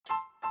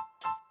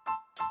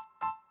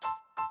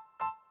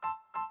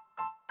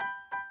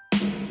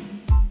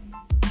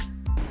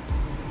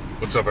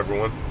What's up,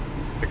 everyone?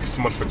 Thank you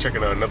so much for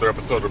checking out another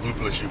episode of Blue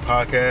Pill Issue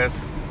Podcast.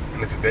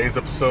 And in today's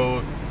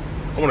episode,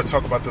 I want to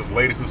talk about this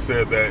lady who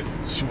said that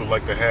she would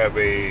like to have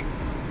a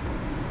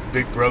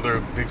big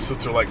brother, big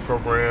sister-like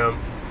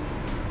program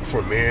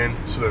for men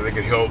so that they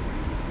can help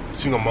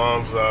single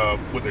moms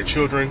with their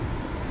children.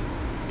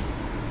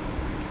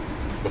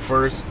 But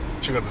first,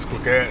 check out this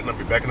quick ad and I'll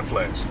be back in a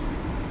flash.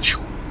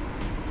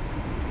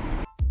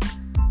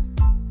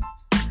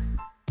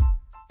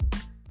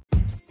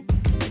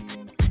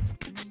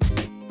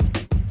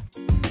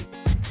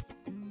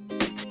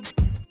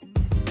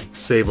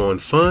 Save on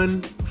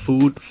fun,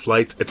 food,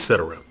 flights,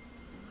 etc.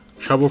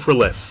 Travel for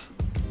less.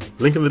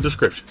 Link in the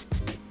description.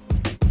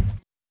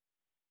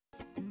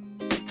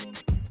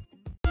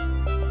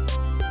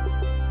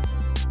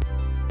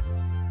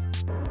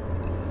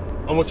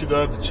 I want you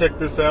guys to check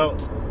this out,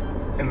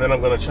 and then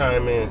I'm going to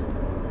chime in.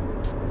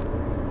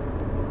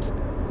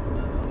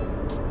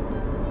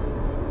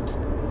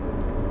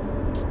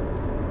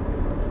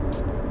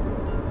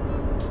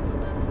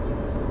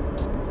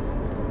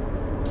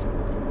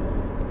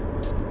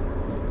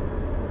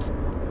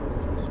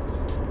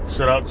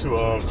 Shout out to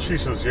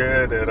Chisha's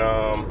Jed at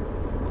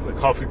the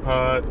Coffee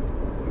Pod.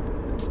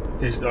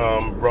 He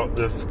brought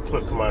this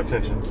clip to my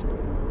attention.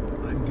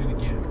 I'm going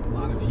to get a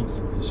lot of heat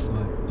for this,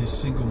 but this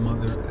single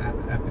mother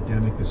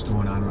epidemic that's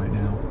going on right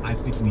now, I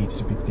think needs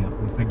to be dealt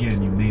with.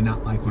 Again, you may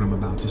not like what I'm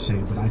about to say,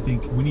 but I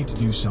think we need to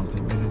do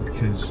something, man,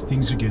 because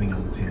things are getting out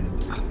of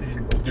hand.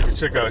 And you can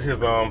check out his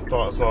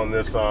thoughts on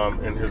this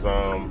in his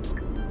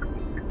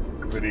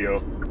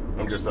video.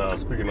 I'm just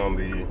speaking on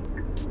the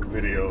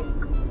video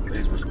that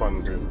he's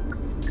responding to.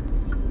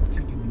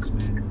 Kicking these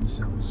men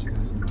themselves, you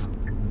guys know how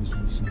it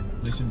usually see.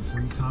 Listen,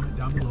 before you comment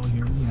down below,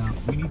 hear me out.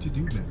 We need to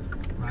do better,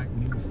 right?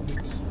 We need to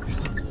fix.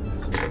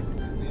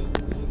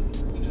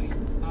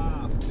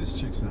 But this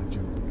chick's not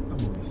joking. I'm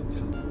always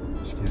Italian.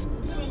 Just kidding.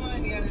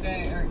 The other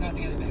day, or not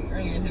the other day,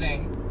 earlier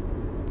today.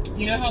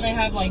 You know how they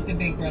have like the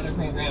Big Brother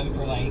program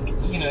for like,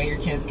 you know, your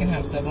kids can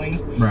have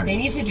siblings? Right. They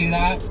need to do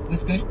that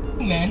with good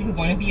men who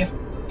want to be a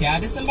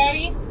dad to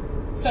somebody.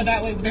 So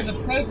that way there's a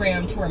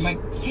program to where I might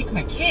take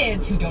my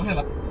kids who don't have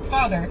a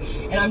father,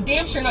 and I'm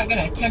damn sure not going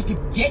to attempt to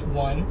get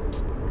one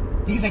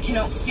because I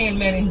cannot stand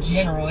men in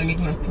general. They make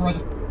me want to throw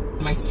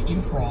my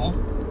skin crawl.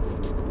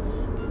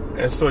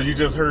 And so you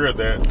just heard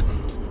that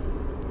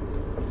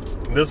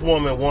this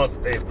woman wants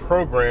a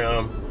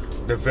program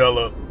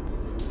developed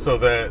so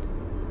that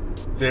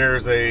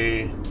there's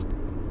a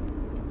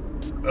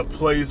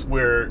place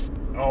where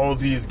all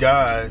these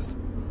guys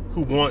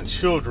who want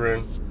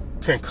children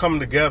can come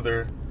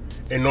together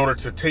in order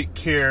to take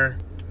care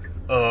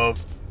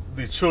of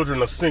the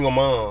children of single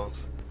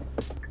moms.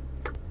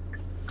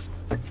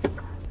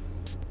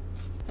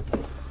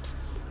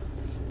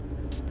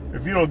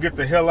 If you don't get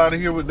the hell out of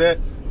here with that,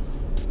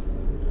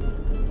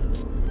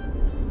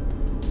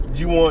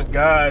 you want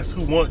guys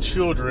who want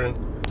children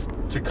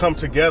to come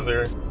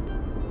together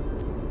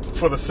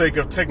for the sake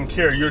of taking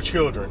care of your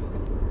children.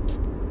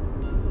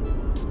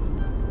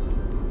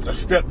 A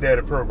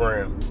Stepdad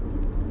Program.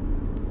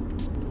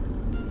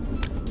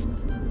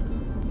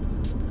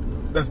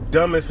 That's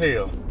dumb as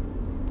hell.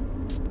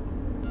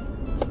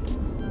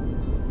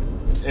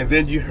 And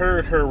then you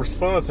heard her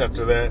response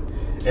after that,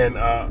 and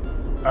I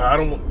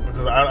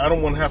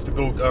don't want to have to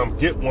go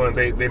get one.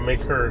 They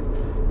make her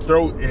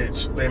throat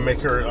itch. They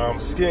make her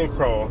skin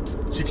crawl.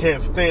 She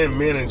can't stand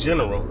men in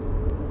general.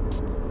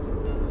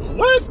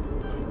 What?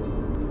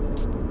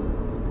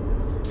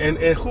 And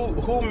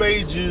who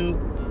made you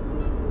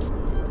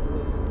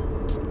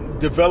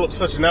develop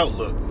such an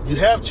outlook? You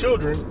have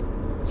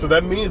children, so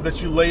that means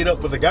that you laid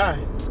up with a guy.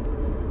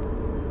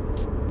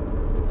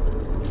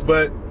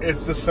 But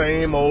it's the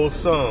same old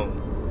song.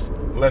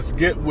 Let's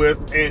get with,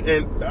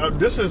 and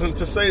this isn't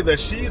to say that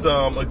she's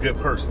a good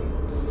person,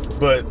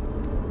 but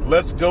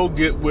let's go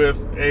get with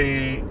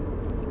a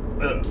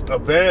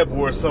bad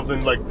boy or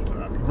something. Like,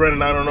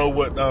 granted, I don't know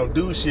what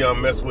dude she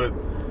messed with,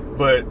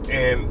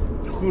 and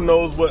who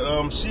knows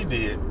what she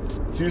did.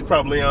 She's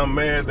probably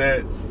mad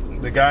that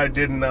the guy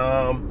didn't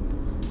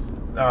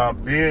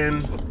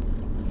bend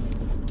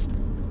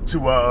to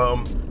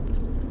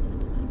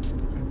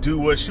do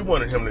what she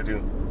wanted him to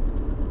do.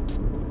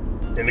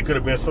 And it could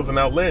have been something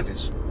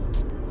outlandish.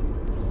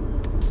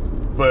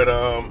 But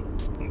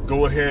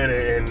go ahead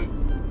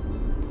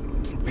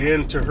and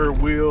bend to her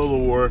will,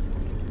 or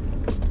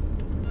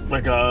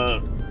like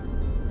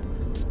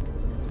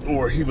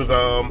or he was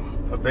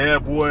a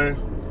bad boy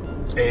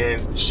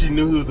and she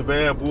knew he was a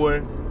bad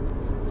boy,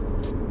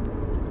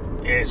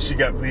 and she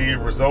got the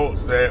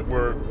results that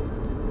were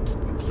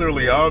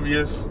clearly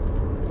obvious.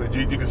 So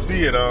you can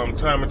see it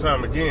time and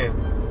time again,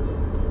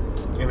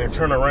 and then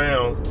turn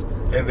around,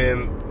 and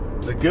then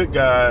the good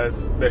guys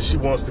that she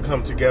wants to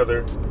come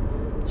together,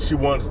 she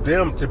wants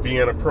them to be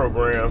in a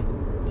program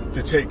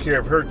to take care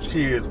of her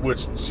kids,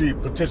 which she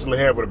potentially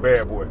had with a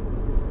bad boy.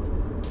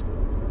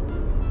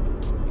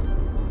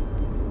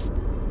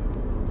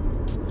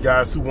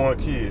 Guys who want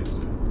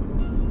kids.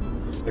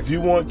 If you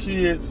want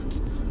kids,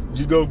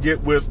 you go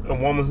get with a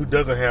woman who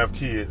doesn't have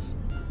kids.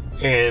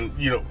 And,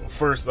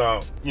 first,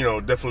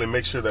 definitely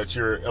make sure that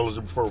you're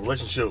eligible for a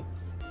relationship.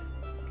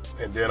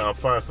 And then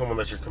find someone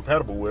that you're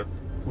compatible with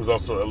who's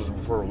also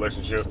eligible for a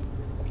relationship.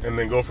 And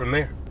then go from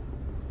there.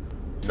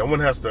 No one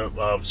has to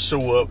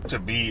show up to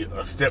be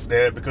a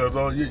stepdad because,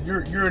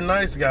 you're a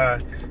nice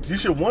guy. You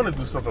should want to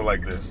do something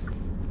like this.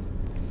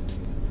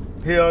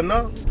 Hell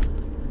no.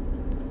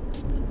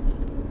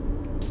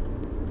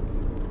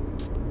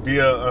 Be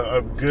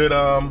a good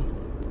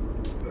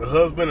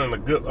husband and a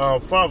good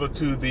father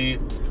to the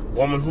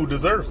woman who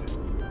deserves it.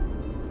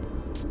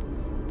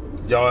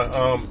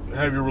 Y'all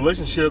have your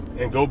relationship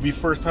and go be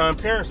first-time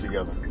parents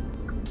together.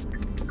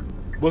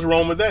 What's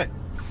wrong with that?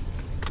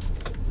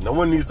 No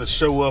one needs to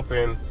show up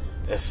and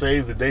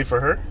save the day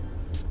for her.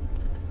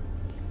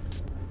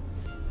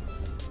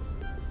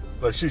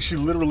 Like she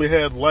literally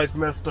had life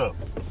messed up.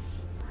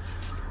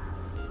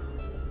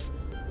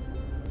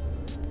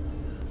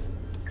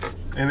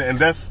 And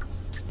that's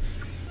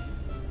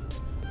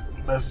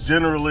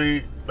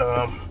generally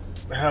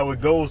how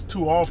it goes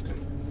too often.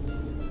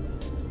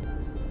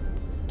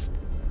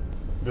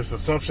 This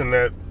assumption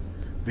that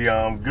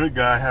the good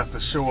guy has to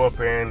show up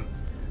and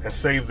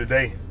save the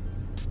day.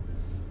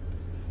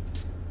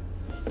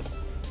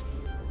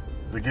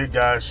 The good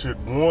guy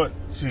should want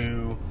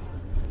to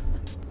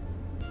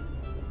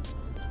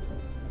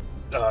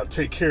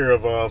take care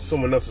of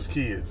someone else's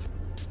kids.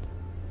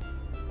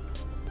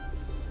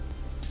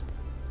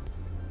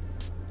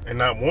 And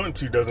not wanting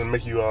to doesn't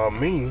make you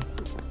mean,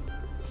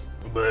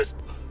 but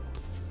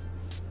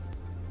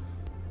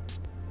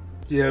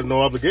he has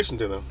no obligation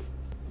to them.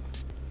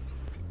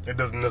 It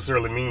doesn't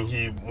necessarily mean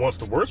he wants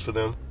the worst for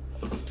them,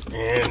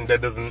 and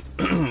that doesn't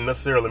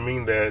necessarily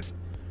mean that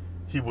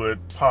he would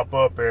pop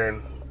up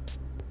and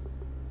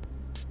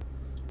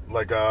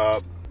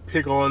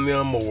pick on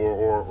them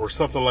or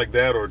something like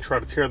that, or try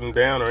to tear them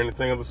down or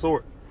anything of the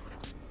sort.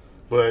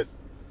 But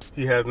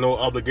he has no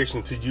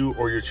obligation to you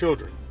or your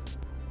children.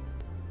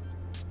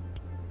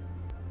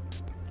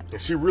 And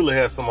she really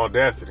has some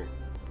audacity.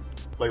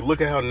 Like, look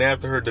at how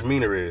nasty her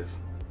demeanor is.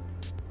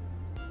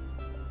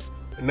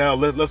 And now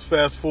let's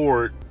fast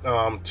forward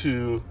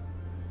to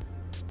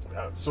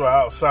so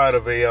outside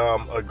of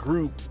a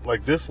group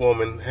like this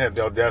woman had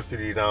the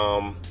audacity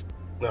to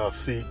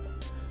see.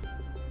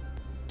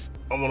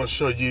 I want to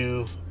show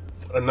you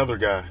another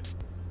guy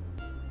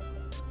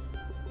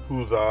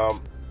who's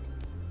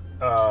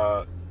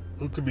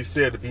who could be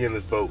said to be in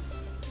this boat.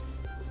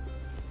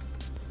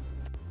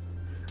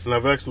 And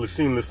I've actually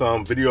seen this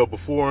video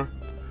before,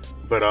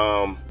 but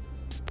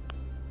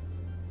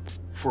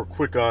for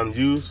quick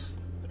use,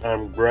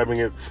 I'm grabbing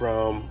it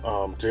from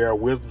JR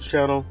Wisdom's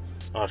channel.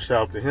 Shout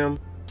out to him.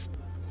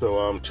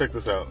 So check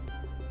this out.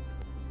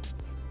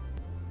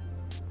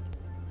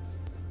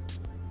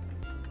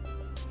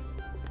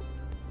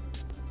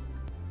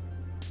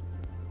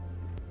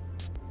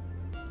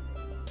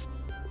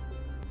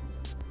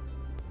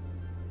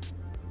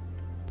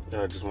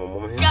 Just one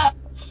moment here.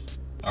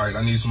 All right,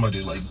 I need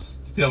somebody to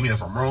tell me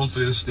if I'm wrong for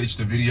this, stitch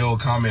the video,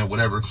 comment,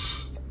 whatever.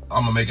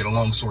 I'm gonna make it a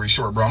long story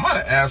short, bro. I'm not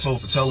an asshole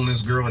for telling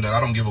this girl that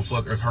I don't give a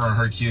fuck if her and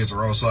her kids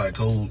are outside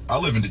cold. I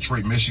live in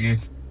Detroit, Michigan.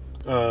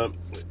 As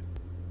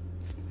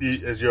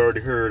you already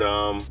heard,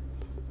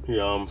 he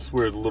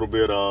swears a little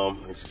bit,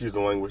 excuse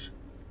the language.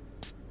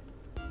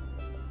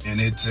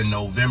 And it's in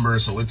November,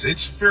 so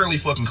it's fairly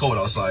fucking cold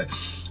outside.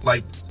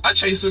 Like, I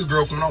chased this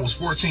girl from when I was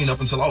 14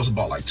 up until I was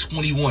about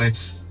 21.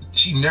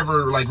 She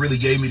never really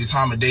gave me the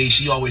time of day.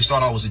 She always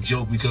thought I was a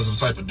joke because of the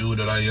type of dude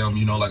that I am.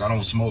 I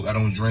don't smoke, I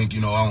don't drink, I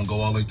don't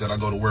go out like that. I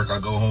go to work, I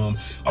go home.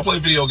 I play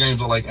video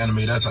games, I like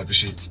anime, that type of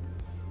shit.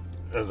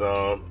 As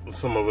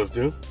some of us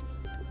do,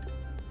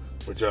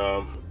 which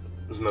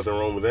there's nothing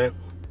wrong with that.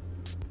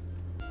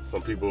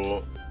 Some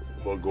people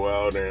will go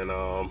out and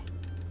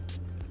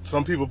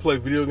some people play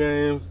video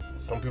games.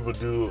 Some people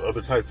do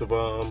other types of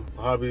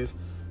hobbies.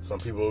 Some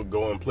people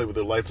go and play with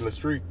their life in the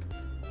street.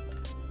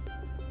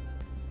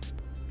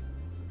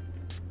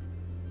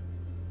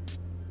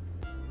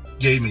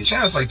 Gave me a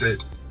chance like that,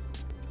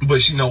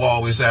 but she I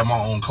always have my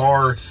own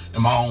car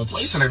and my own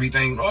place and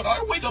everything.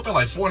 I wake up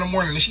at 4 in the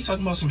morning and she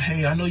talking about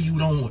hey, I know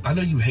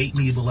you hate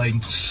me, but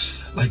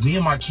me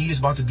and my kids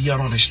about to be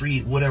out on the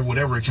street,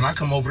 whatever, can I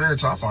come over there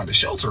until I find a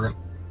shelter?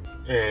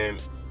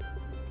 And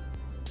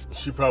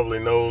she probably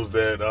knows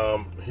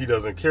that he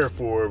doesn't care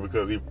for her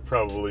because he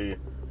probably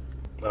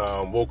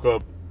woke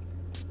up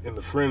in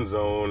the friend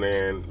zone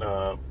and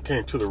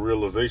came to the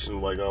realization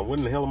what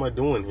in the hell am I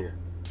doing here?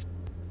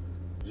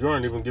 You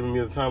aren't even giving me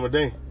the time of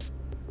day.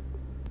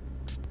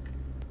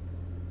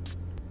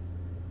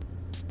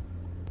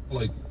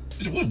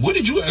 What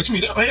did you ask me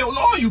that? Hell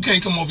no, you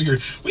can't come over here.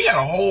 We had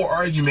a whole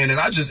argument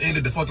and I just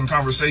ended the fucking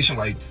conversation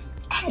I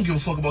don't give a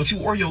fuck about you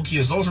or your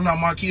kids. Those are not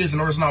my kids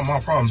and those are not my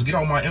problems. Get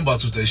out my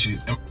inbox with that shit.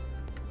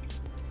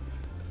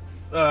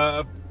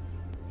 I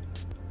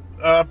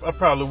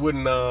probably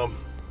wouldn't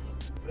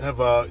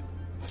have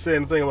said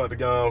anything about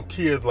the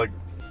kids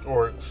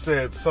or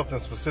said something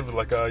specific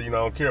I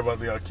don't care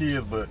about the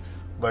kids, but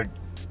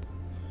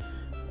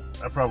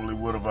I probably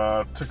would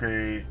have took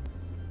a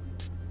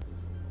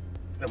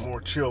a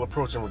more chill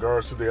approach in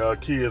regards to the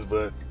kids,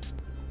 but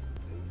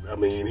I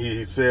mean,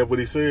 he said what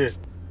he said.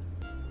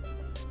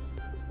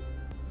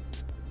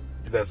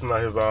 That's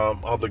not his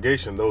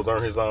obligation. Those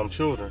aren't his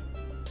children.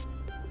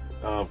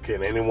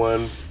 Can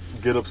anyone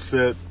get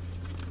upset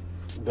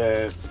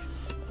that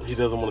he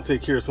doesn't want to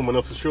take care of someone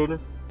else's children?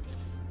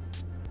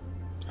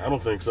 I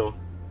don't think so.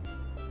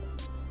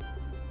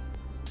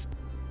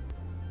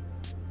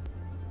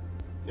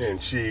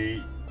 And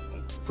she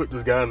put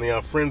this guy in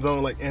the friend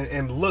zone, like,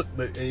 and look,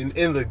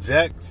 in the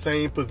exact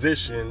same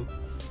position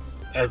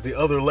as the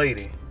other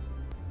lady.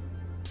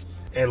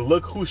 And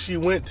look who she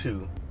went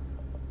to.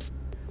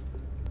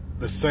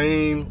 The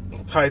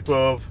same type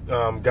of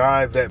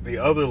guy that the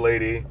other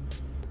lady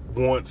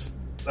wants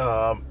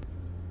to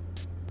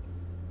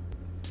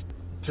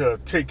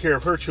take care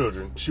of her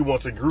children. She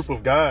wants a group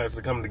of guys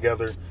to come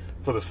together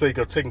for the sake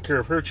of taking care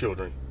of her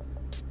children.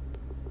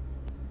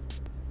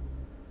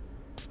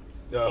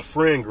 A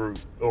friend group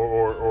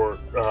or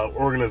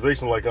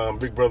organization like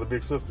Big Brother,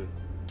 Big Sister.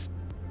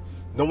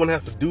 No one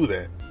has to do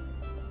that.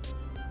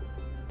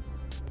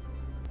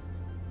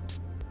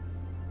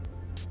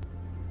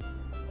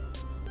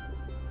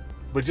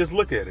 But just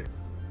look at it.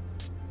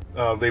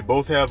 They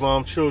both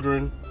have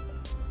children.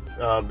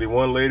 The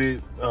one lady,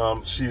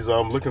 she's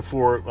looking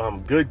for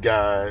good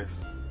guys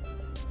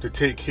to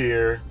take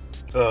care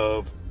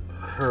of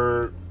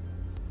her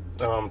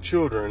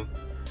children,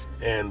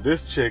 and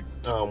this chick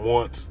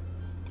wants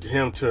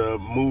him to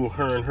move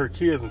her and her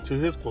kids into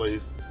his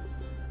place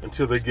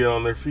until they get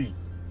on their feet.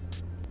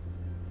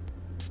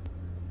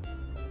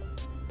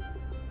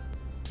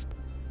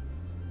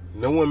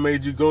 No one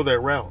made you go that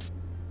route.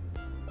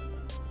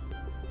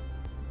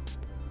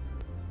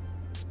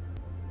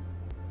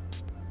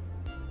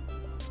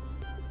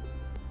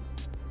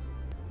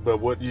 But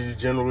what you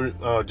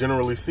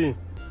generally see,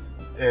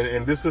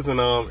 and this isn't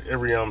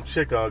every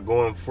chick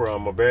going for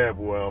a bad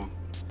boy.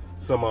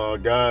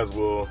 Some guys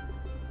will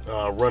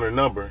run a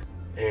number,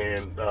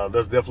 and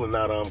that's definitely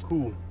not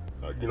cool.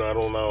 I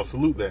don't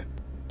salute that.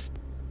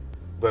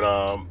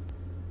 But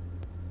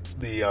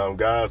the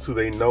guys who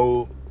they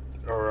know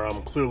are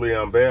clearly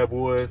bad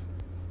boys,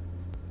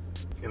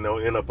 and they'll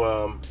end up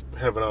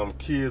having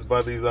kids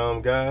by these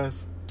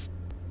guys,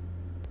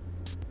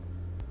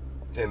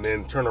 and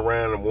then turn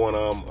around and want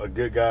a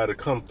good guy to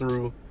come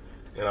through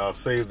and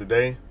save the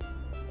day.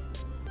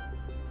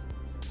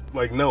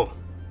 Like, no.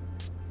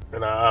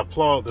 And I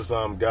applaud this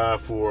guy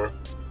for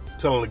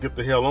telling him to get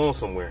the hell on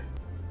somewhere.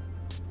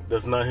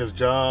 That's not his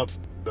job.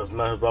 That's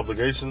not his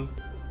obligation.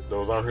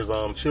 Those aren't his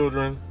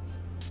children.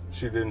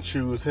 She didn't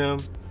choose him.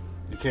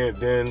 You can't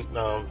then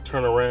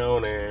turn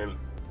around and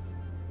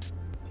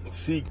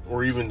seek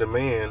or even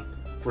demand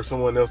for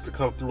someone else to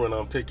come through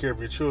and take care of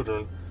your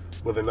children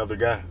with another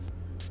guy.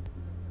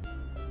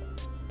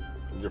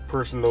 Your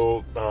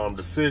personal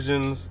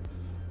decisions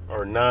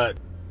are not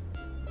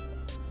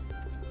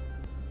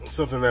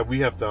something that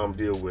we have to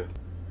deal with.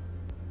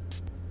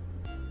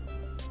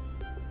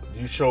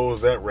 You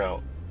chose that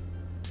route,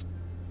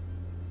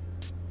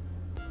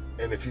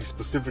 and if you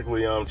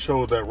specifically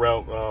chose that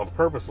route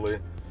purposely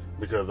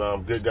because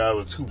good guys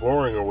are too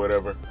boring or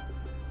whatever,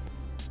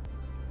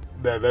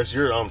 that's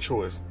your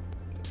choice.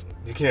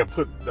 You can't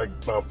put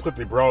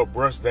the broad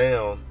brush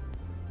down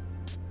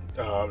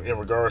in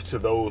regards to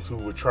those who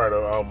would try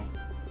to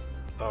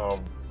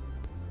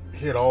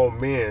hit all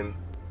men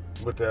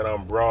with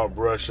that broad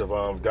brush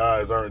of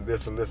guys aren't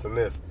this and this and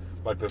this.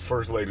 Like the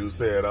first lady who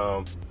said,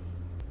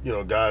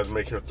 guys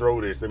make her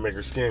throat itch, they make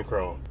her skin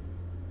crawl.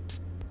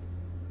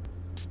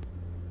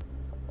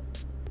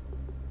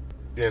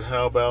 Then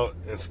how about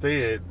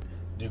instead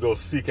you go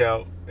seek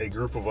out a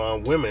group of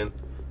women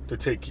to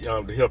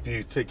help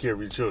you take care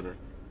of your children?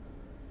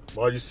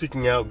 Why are you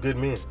seeking out good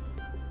men?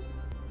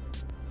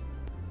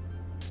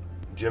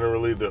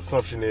 Generally, the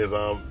assumption is,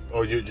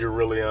 you're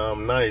really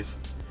nice.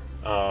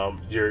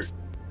 You're,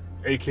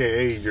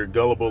 AKA, you're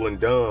gullible and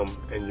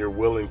dumb, and you're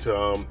willing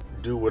to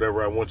do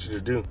whatever I want you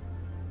to do,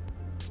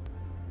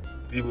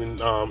 even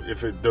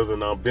if it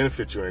doesn't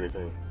benefit you or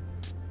anything.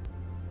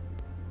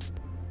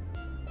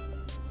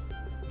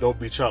 Don't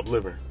be chopped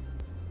liver.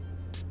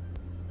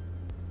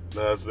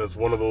 That's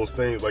one of those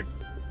things. Like,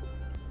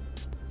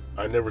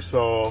 I never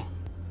saw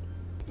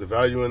the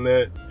value in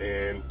that,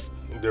 and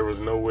there was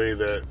no way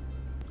that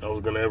I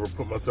was going to ever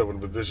put myself in a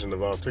position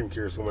of taking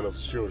care of someone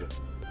else's children.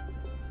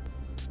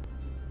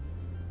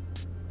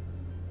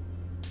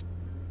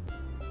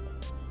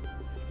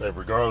 Like,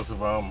 regardless of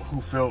who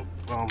felt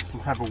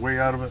some type of way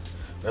out of it,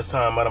 that's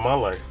time out of my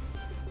life.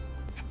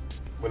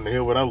 What the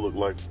hell would I look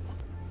like?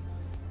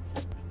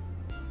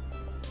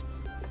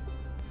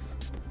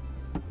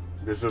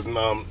 This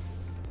isn't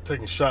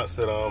taking shots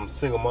at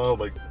single moms.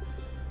 Like,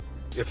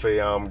 if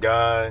a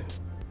guy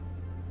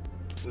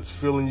is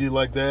feeling you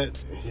like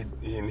that,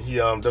 and he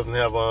doesn't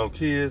have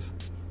kids,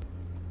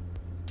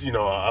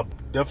 I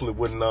definitely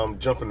wouldn't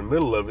jump in the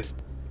middle of it.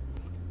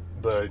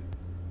 But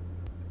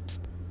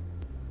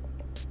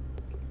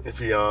if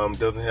he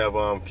doesn't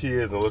have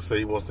kids, and let's say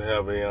he wants to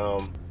have a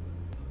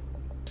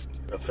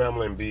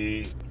family and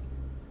be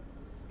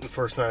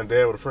first time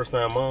dad with a first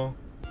time mom,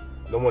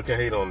 no one can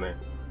hate on that.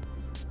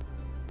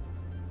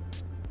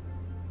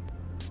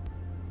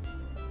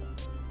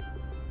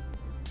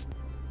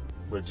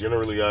 But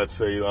generally, I'd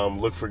say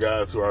look for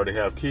guys who already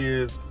have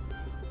kids,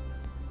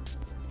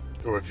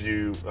 or if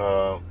you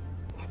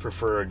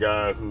prefer a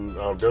guy who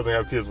doesn't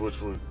have kids, which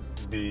would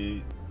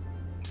be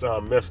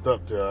messed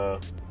up to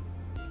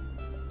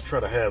try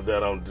to have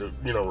that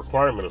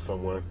requirement of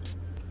someone.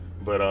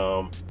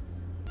 But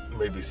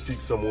maybe seek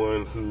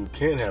someone who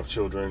can have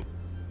children,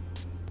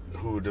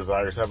 who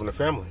desires having a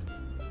family.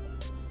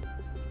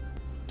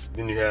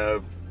 Then you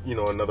have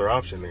another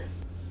option there.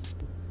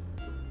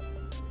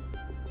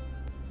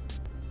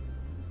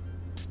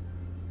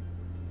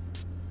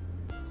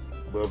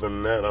 But other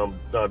than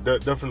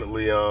that,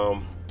 definitely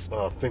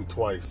think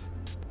twice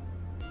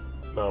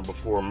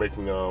before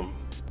making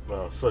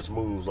such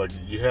moves. Like,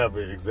 you have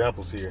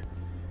examples here,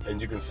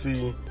 and you can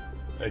see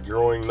a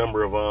growing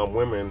number of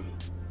women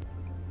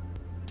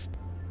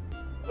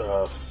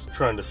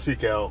trying to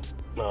seek out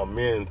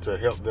men to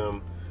help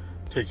them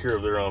take care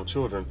of their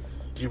children.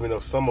 Even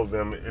if some of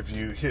them, if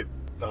you hit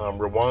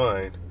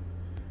rewind,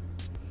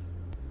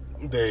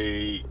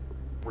 they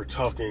were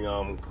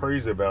talking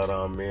crazy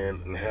about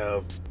men and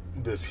have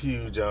this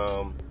huge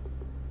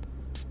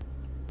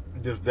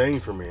disdain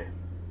for men.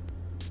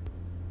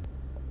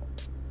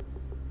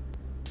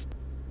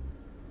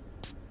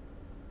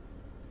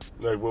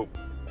 Like, well,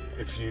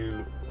 if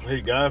you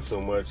hate guys so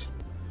much,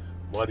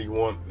 why do you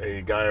want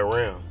a guy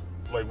around?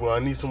 Like, well, I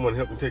need someone to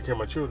help me take care of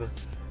my children.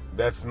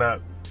 That's not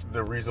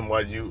the reason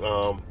why you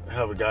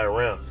have a guy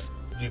around.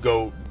 You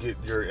go get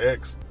your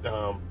ex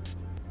to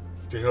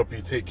help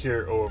you take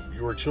care of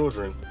your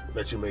children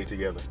that you made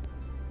together.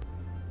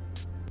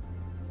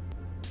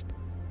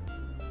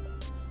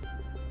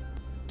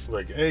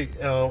 Like, hey,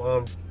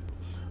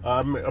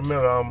 I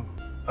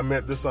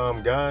met this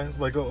guy. It's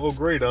like, oh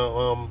great.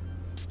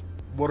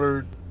 What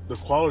are the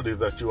qualities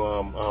that you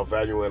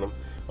value in him?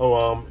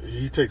 Oh,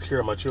 he takes care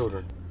of my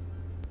children,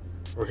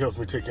 or helps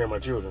me take care of my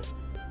children.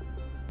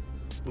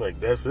 Like,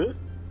 that's it.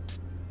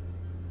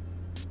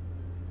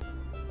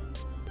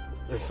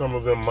 And some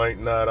of them might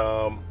not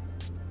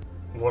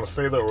want to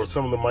say that, or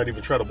some of them might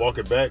even try to walk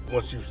it back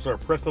once you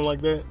start pressing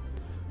like that.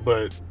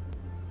 But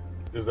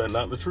is that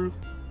not the truth?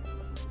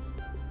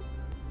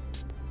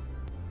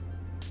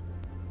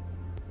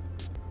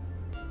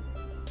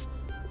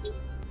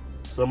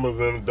 Some of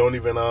them don't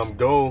even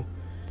go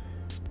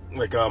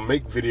like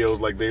make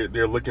videos. Like,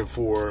 they're looking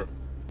for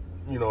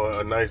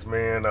a nice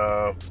man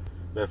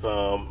that's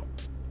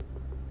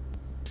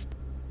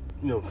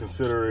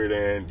considerate,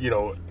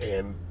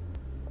 and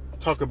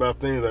talk about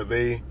things that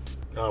they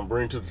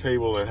bring to the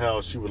table, and how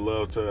she would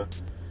love to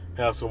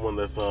have someone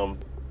that's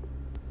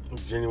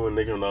genuine.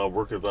 They can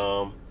work as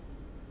a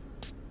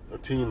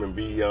team and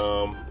be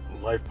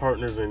life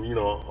partners, and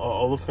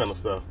all this kind of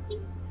stuff.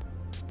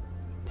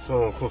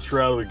 Someone comes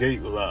straight out of the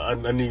gate with, I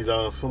need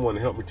someone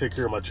to help me take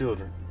care of my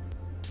children.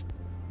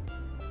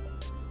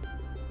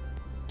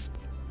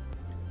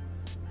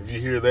 If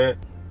you hear that,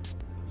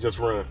 just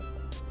run.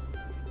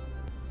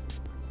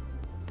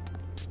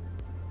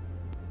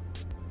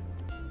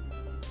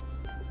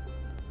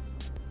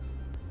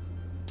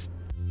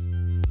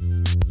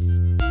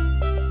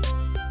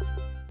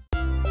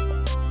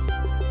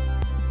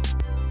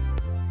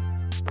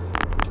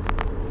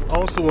 I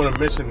also want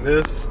to mention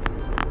this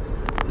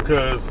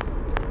because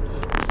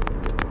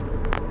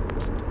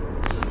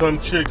some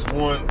chicks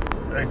want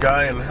a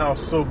guy in the house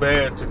so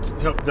bad to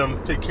help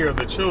them take care of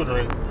their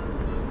children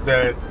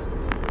that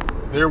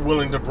they're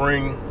willing to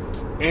bring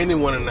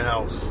anyone in the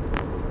house.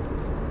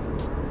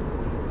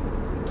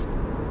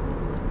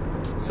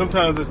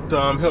 Sometimes it's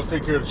to help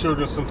take care of the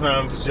children.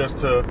 Sometimes it's just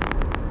to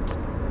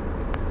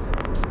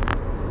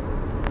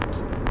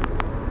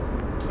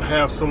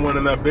have someone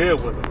in that bed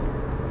with them.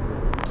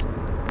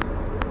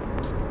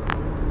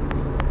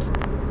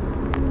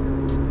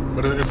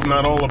 But it's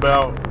not all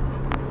about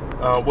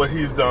what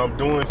he's doing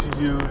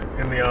to you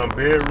in the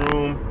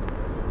bedroom,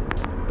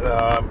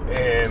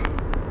 and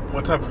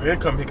what type of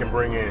income he can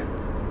bring in.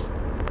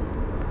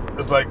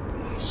 It's like,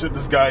 should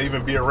this guy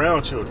even be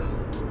around children?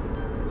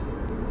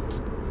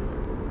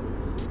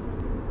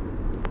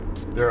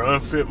 There are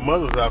unfit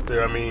mothers out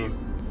there. I mean,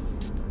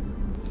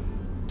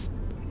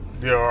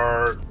 there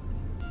are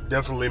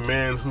definitely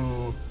men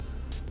who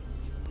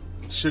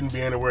shouldn't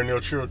be anywhere near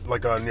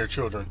near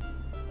children.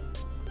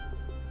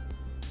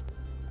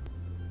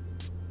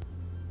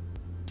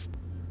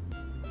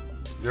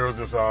 There was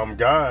this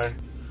guy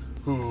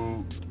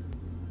who,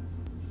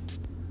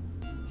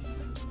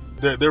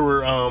 there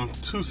were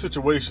two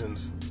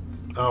situations.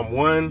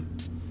 One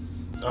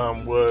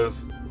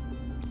was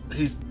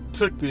he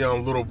took the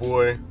little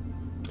boy,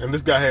 and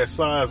this guy had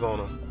size on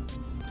him,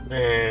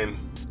 and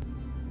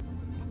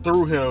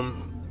threw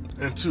him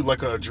into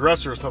like a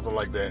dresser or something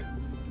like that,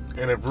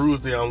 and it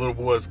bruised the little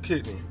boy's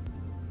kidney.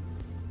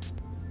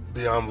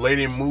 The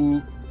lady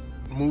moved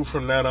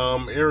from that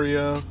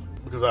area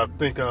because I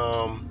think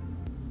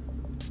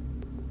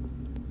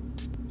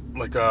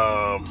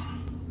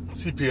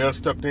CPS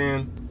stepped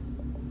in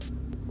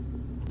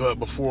but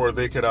before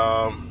they could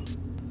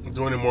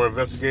do any more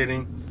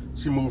investigating,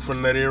 she moved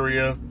from that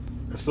area,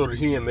 and so did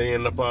he, and they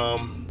end up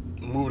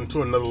moving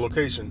to another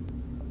location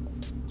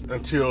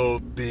until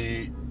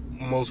the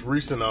most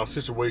recent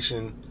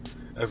situation,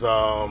 as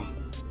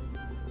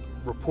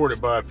reported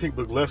by Pink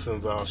Book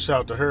Lessons. Shout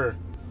out to her.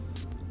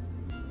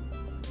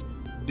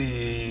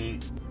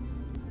 This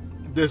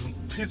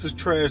piece of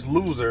trash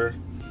loser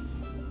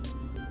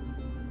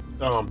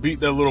beat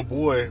that little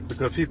boy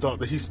because he thought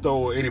that he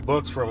stole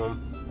 $80 from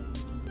him.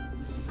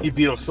 He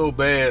beat him so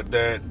bad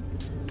that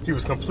he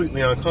was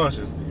completely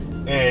unconscious.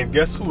 And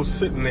guess who was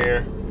sitting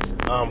there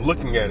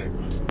looking at it?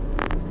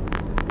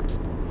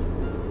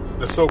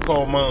 The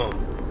so-called mom.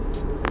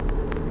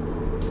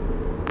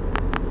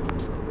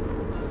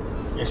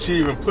 And she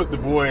even put the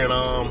boy in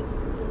a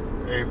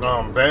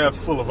bath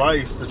full of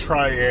ice to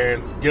try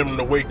and get him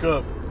to wake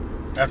up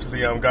after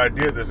the guy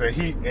did this. And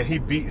he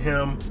beat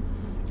him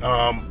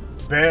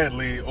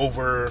badly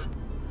over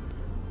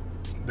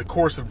the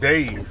course of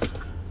days.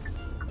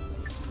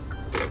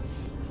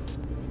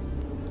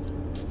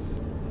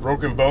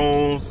 Broken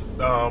bones,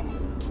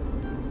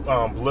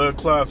 blood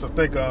clots. I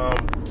think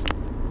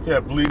he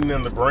had bleeding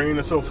in the brain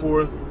and so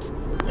forth.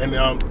 And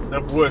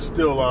that boy is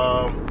still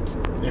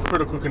in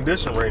critical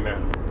condition right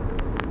now.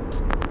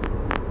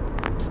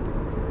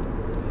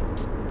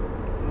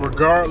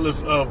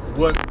 Regardless of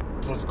what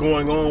was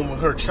going on with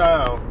her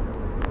child,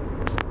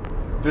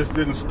 this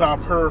didn't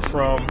stop her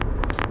from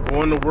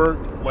going to work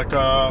like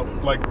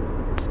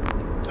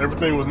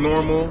everything was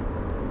normal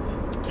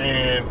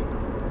and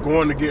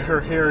going to get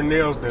her hair and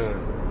nails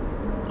done.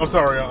 I'm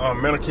sorry,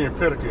 manicure and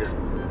pedicure.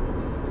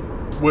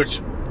 Which,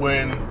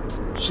 when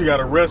she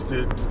got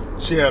arrested,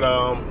 she had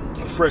a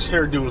fresh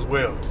hairdo as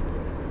well.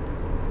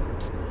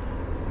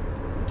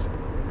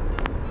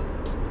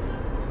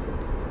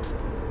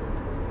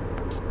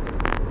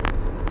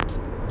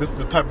 This is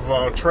the type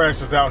of trash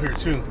that's out here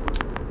too.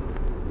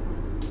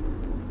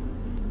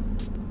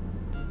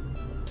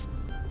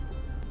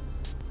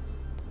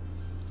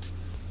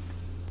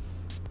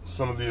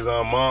 Some of these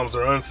moms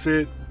are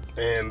unfit,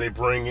 and they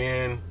bring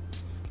in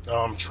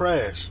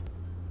trash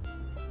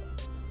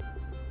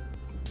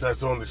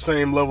that's on the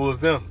same level as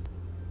them.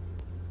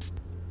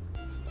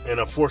 And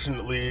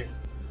unfortunately,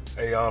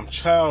 a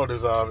child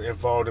is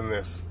involved in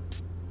this.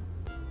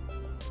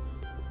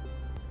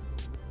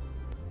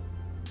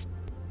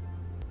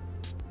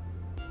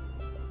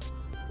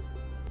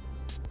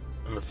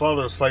 And the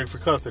father is fighting for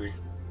custody.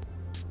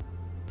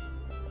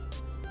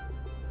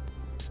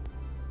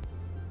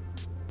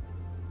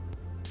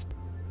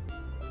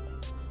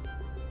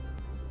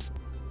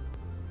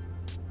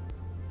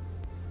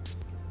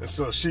 And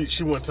so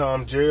she went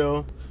to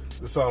jail.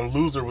 This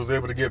loser was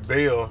able to get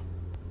bail,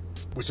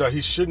 which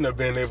he shouldn't have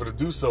been able to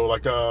do so.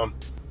 Like,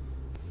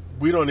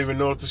 we don't even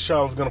know if the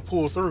child is going to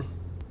pull through.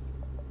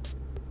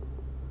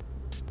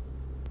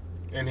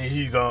 And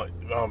he's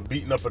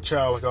beating up a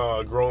child like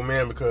a grown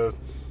man because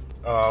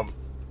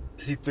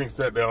he thinks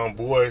that the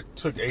boy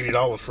took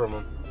 $80 from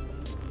him.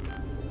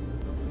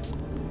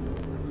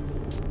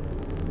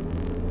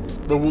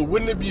 But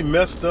wouldn't it be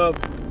messed up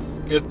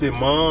if the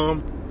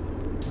mom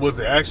was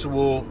the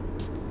actual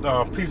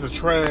piece of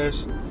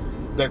trash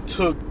that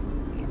took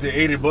the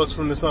 $80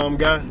 from this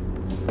guy,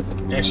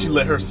 and she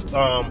let her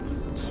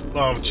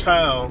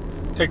child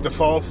take the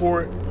fall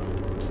for it?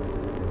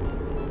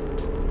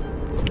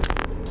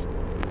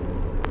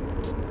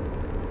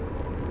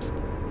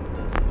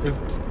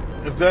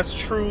 If that's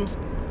true,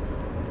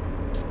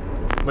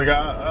 like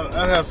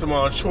I have some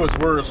choice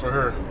words for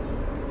her.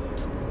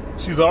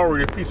 She's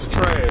already a piece of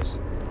trash,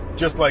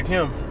 just like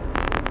him.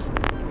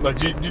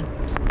 Like you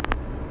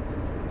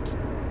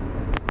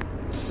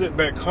sit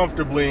back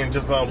comfortably and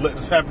just let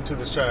this happen to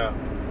this child,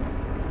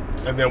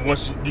 and then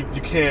once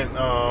you can't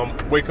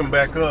wake him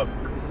back up,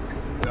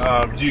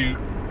 you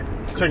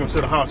take him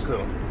to the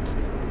hospital.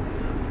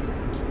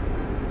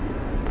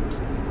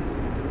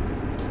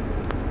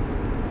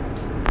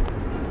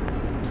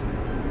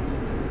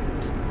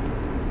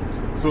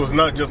 So it's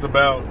not just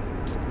about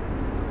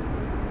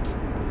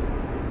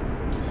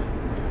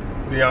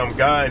the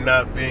guy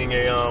not being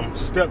a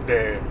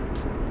stepdad.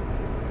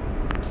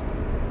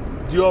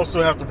 You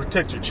also have to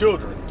protect your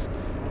children.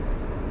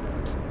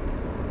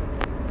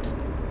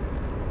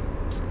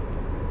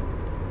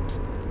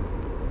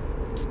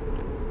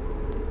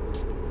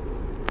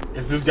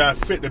 Is this guy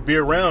fit to be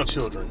around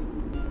children?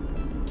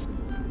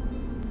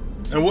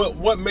 And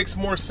what makes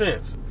more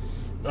sense?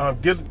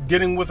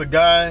 Getting with a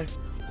guy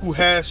who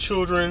has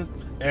children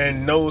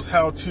and knows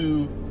how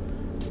to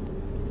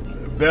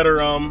better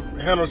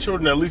handle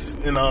children. At least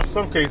in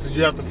some cases,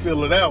 you have to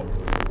feel it out.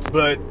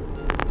 But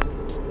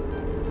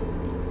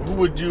who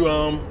would you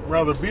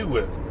rather be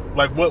with?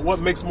 Like,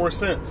 what makes more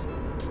sense?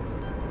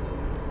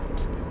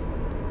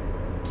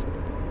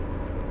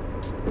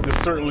 This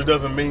certainly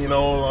doesn't mean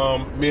all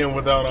men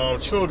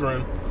without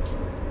children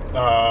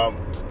are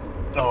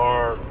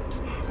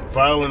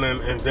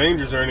violent and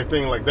dangerous or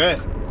anything like that.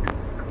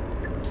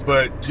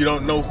 But you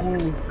don't know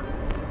who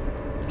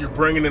you're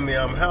bringing in the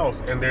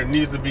house, and there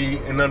needs to be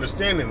an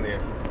understanding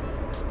there.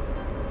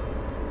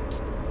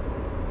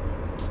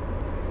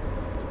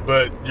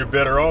 But you're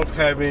better off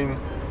having,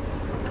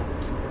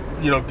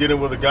 getting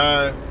with a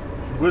guy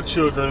with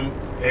children,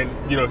 and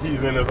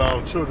he's in his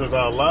children's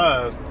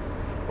lives,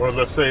 or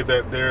let's say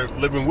that they're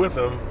living with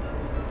him,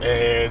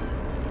 and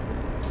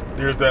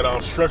there's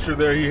that structure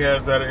there. He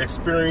has that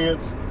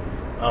experience.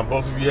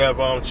 Both of you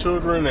have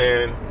children,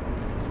 and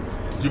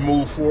you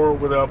move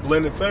forward with a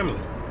blended family.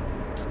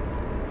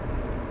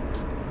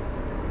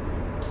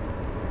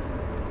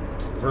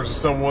 Versus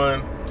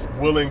someone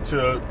willing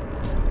to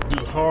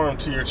do harm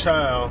to your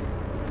child,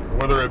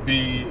 whether it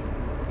be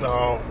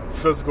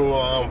physical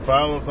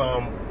violence,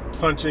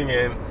 punching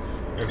and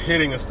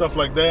hitting and stuff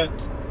like that,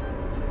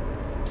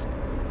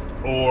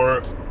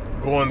 or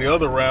going the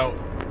other route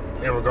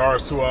in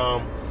regards to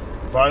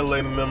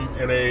violating them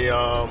in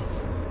a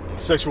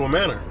sexual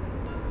manner.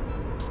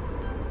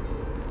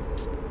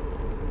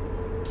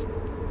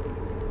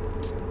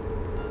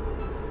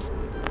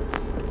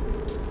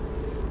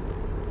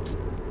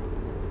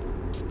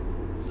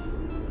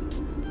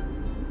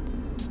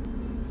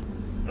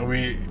 And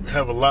we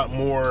have a lot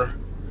more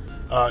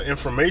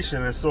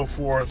information and so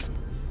forth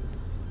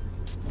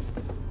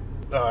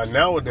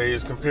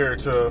nowadays compared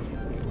to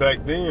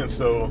back then,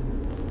 so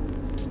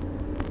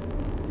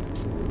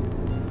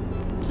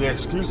the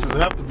excuses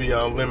have to be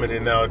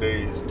limited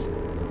nowadays.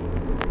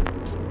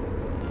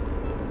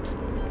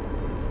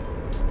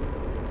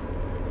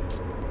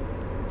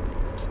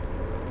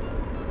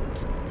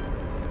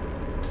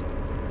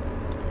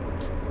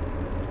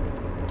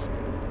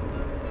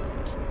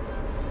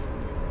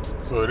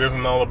 So it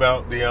isn't all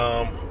about the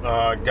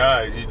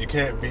guy. You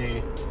can't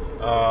be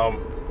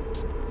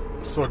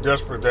so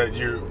desperate that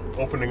you're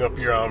opening up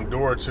your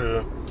door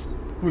to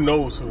who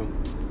knows who.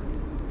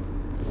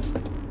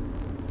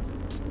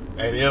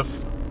 And if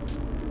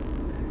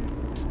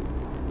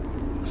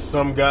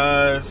some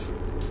guys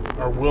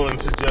are willing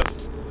to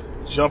just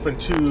jump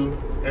into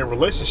a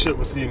relationship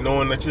with you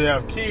knowing that you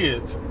have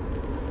kids,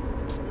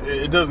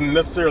 it doesn't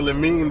necessarily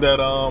mean that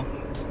all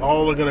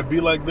are going to be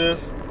like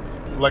this.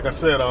 Like I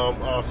said,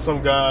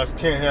 some guys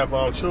can't have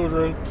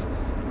children,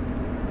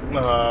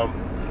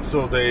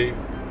 so they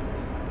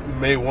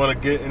may want to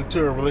get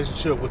into a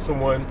relationship with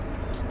someone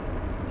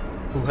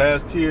who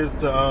has kids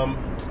to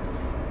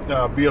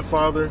be a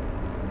father.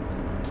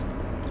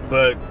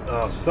 But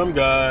some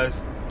guys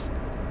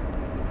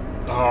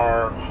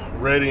are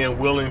ready and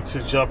willing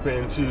to jump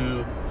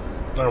into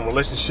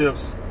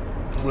relationships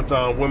with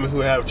women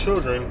who have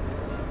children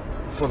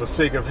for the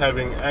sake of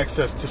having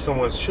access to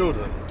someone's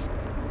children,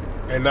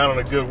 and not in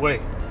a good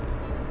way.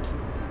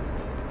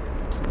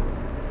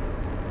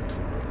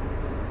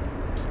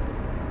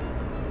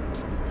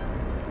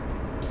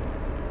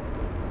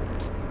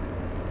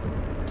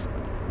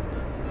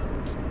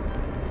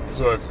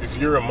 So if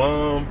you're a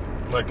mom,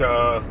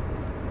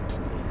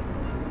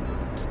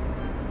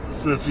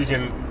 so if you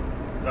can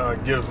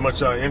get as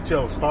much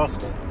intel as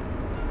possible.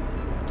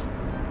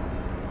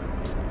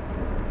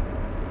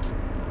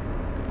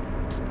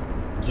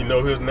 You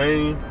know his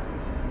name,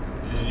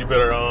 you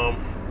better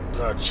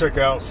check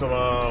out some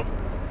of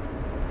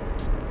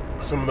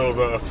those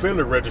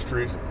offender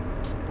registries.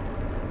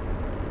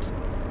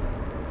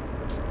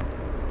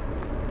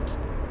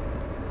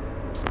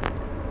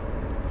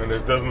 And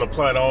this doesn't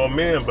apply to all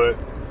men, but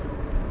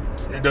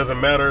it doesn't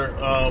matter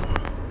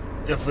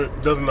if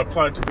it doesn't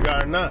apply to the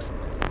guy or not.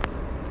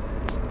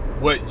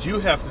 What you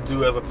have to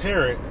do as a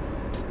parent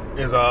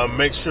is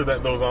make sure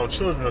that those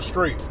children are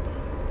straight.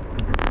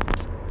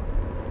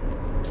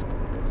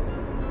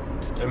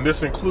 And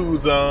this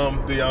includes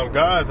the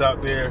guys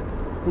out there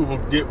who will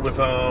get with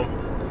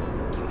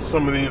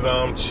some of these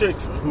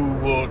chicks who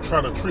will try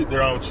to treat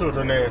their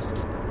children nasty.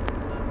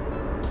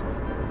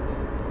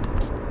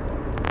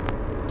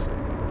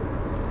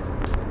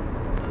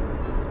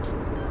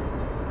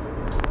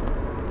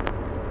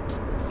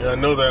 Yeah, I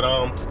know that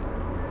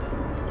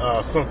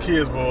some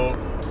kids will,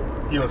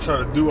 try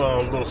to do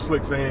little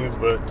slick things,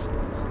 but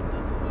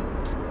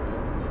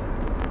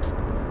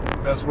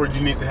that's where you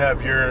need to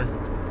have your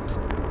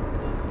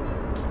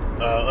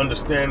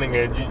understanding,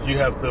 and you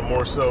have to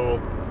more so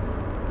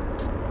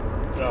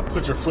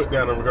put your foot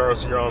down in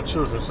regards to your own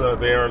children, so that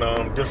they aren't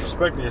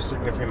disrespecting your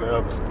significant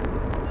other.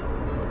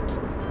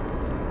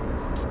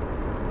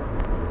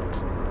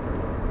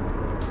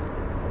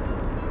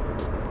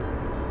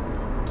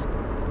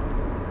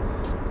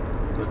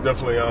 It's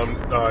definitely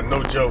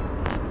no joke.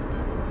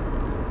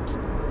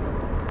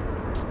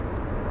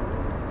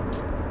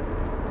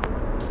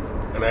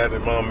 And I had to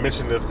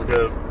mention this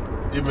because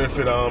even if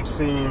it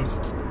seems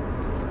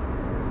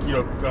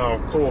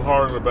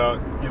cold-hearted about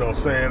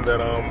saying that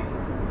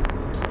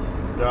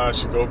guys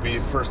should go be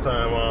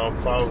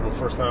first-time fathers with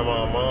first-time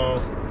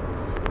moms,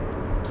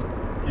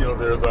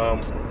 there's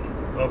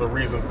other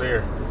reasons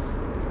there.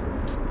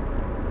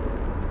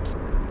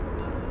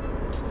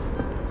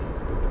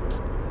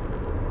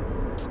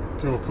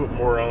 People put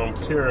more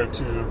care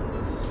into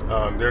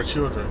their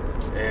children,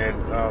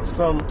 and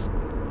some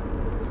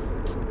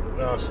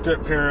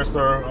step parents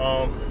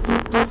are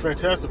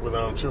fantastic with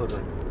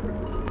children,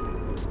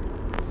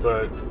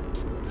 but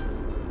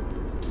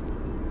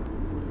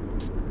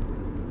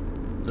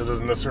that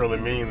doesn't necessarily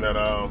mean that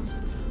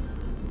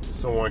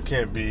someone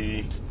can't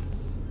be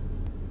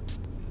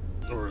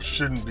or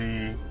shouldn't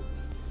be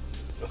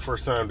a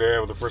first-time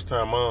dad with a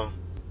first-time mom.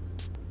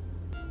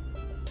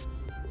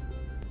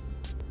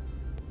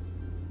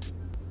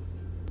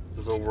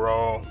 Just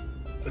overall,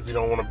 if you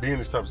don't want to be in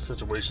these types of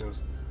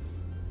situations,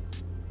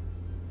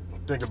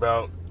 think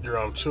about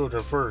your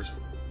children first.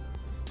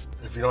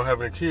 If you don't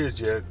have any kids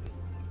yet,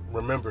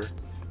 remember,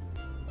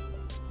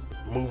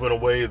 move in a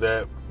way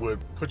that would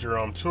put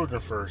your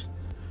children first.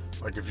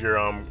 Like if you're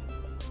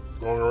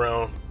going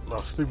around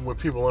sleeping with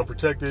people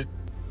unprotected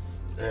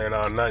and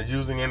not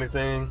using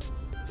anything,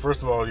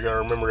 first of all, you gotta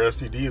remember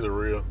STDs are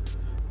real,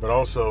 but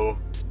also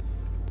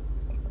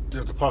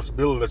there's the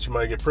possibility that you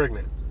might get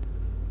pregnant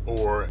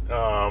or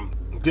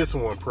get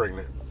someone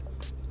pregnant.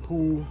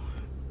 Who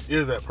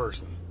is that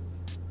person?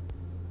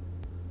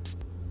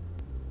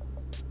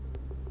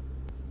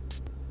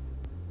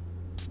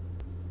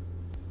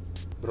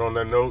 But on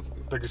that note,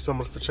 thank you so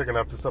much for checking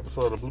out this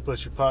episode of the Blue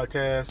Place You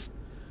Podcast.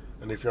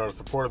 And if you're on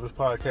support of this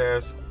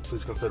podcast,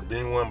 please consider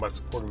being one by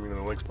supporting me in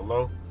the links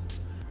below.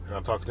 And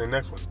I'll talk to you in the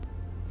next one.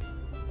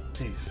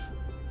 Peace.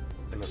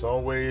 And as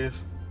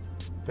always,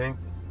 think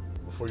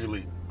before you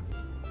leap.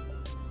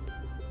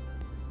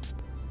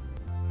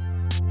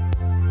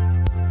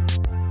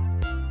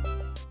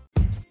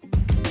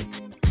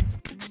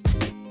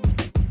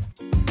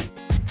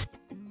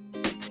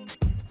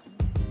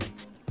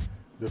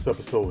 This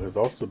episode has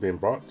also been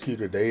brought to you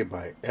today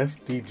by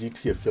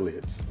SDGT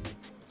Affiliates.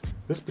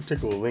 This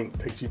particular link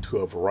takes you to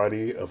a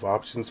variety of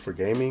options for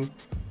gaming,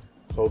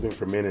 clothing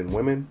for men and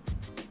women,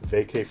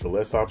 vacay for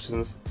less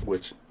options,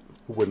 which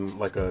who wouldn't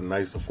like a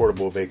nice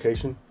affordable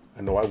vacation?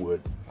 I know I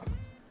would.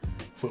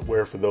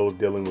 Footwear for those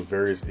dealing with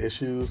various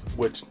issues,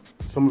 which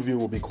some of you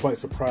will be quite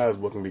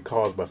surprised what can be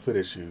caused by foot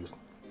issues.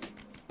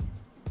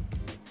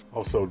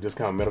 Also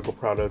discount medical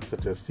products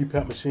such as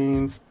CPAP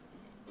machines,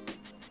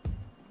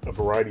 a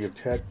variety of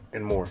tech,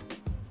 and more.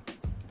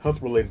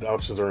 Health-related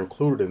options are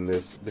included in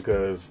this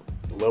because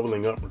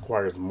leveling up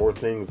requires more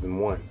things than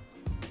one.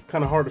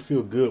 Kind of hard to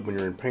feel good when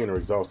you're in pain or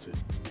exhausted.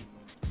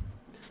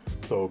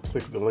 So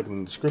click the link in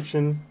the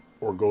description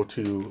or go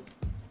to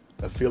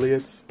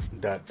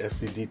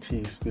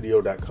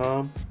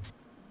affiliates.stdtstudio.com.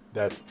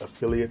 That's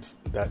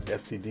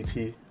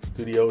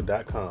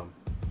affiliates.stdtstudio.com.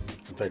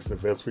 And thanks in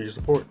advance for your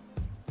support.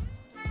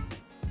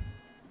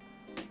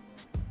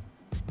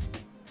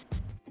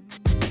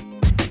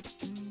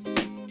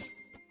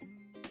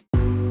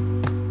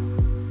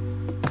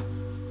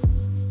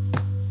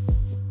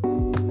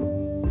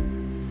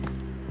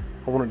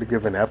 I wanted to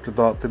give an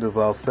afterthought to this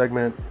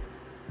segment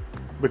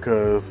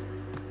because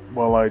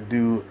while I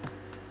do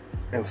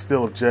and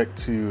still object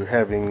to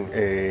having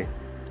a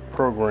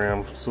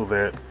program so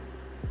that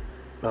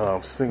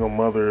single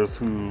mothers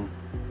who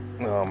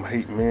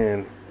hate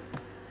men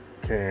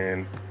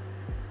can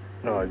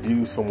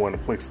use someone to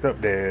play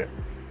stepdad,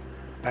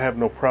 I have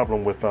no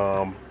problem with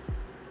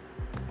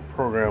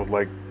programs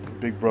like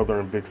Big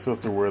Brother and Big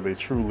Sister where they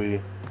truly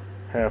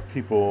have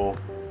people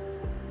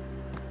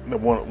that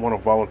want to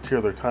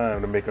volunteer their time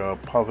to make a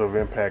positive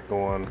impact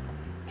on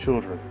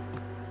children.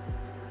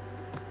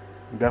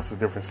 That's a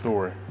different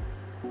story.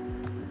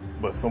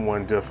 But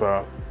someone just,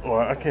 I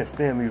can't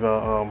stand these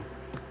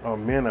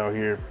men out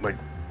here, like,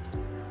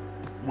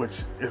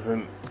 which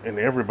isn't an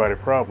everybody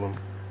problem,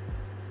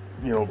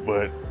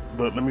 but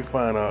let me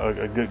find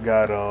a good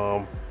guy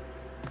to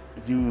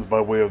use by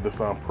way of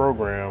this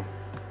program.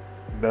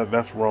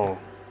 That's wrong.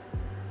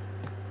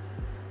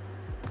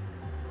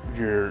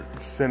 You're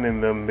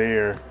sending them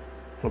there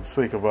for the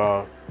sake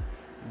of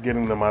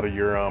getting them out of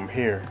your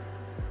hair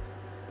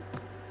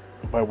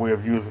by way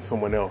of using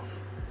someone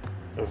else.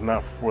 It's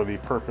not for the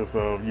purpose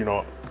of,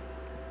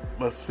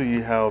 let's see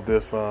how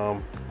this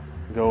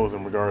goes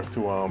in regards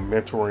to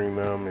mentoring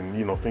them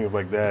and things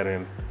like that.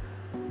 And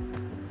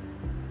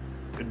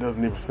it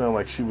doesn't even sound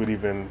like she would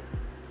even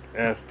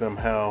ask them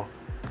how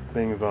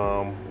things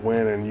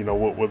went and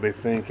what they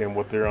think and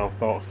what their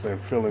thoughts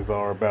and feelings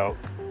are about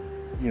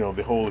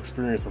the whole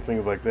experience and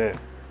things like that.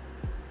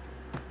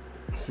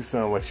 She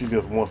sounds like she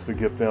just wants to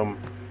get them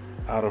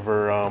out of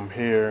her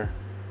hair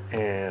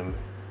and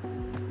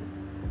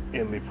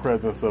in the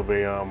presence of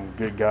a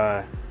good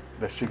guy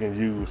that she can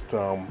use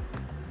to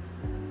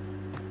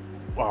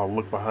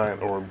look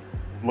behind or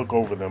look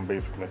over them,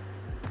 basically.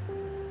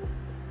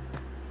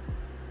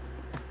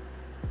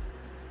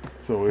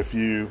 So if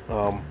you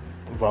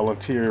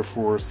volunteer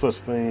for such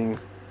things,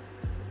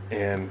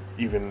 and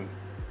even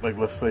like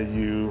let's say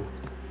you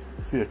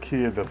see a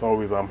kid that's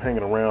always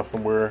hanging around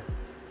somewhere,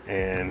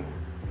 and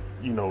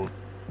you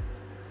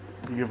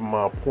give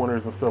them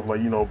pointers and stuff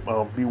like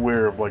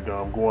beware of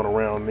going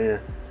around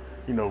there.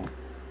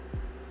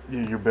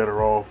 You're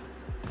better off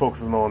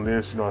focusing on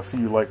this. I see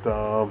you like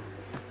to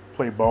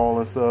play ball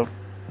and stuff.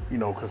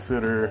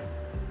 Consider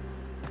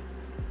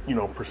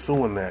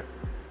pursuing that,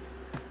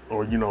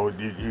 or you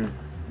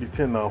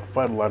tend to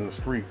fight a lot in the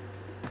street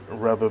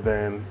rather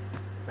than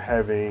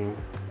having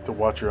to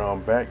watch your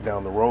back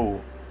down the road.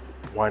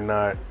 Why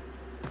not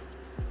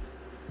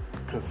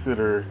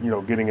consider,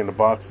 getting into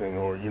boxing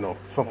or,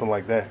 something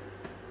like that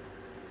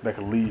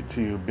could lead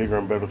to bigger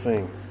and better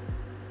things.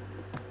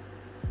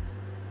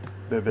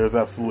 There's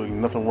absolutely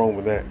nothing wrong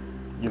with that.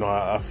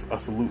 I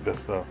salute that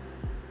stuff.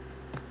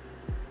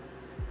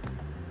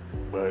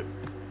 But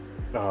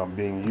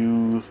being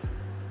used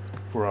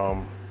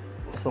for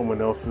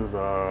someone else's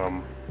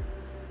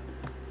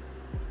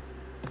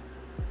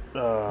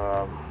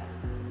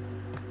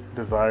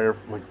desire,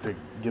 like to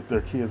get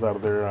their kids out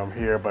of their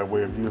hair by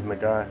way of using the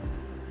guy,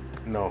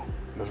 no,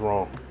 that's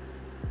wrong.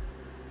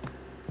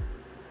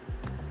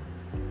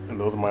 And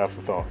those are my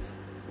afterthoughts.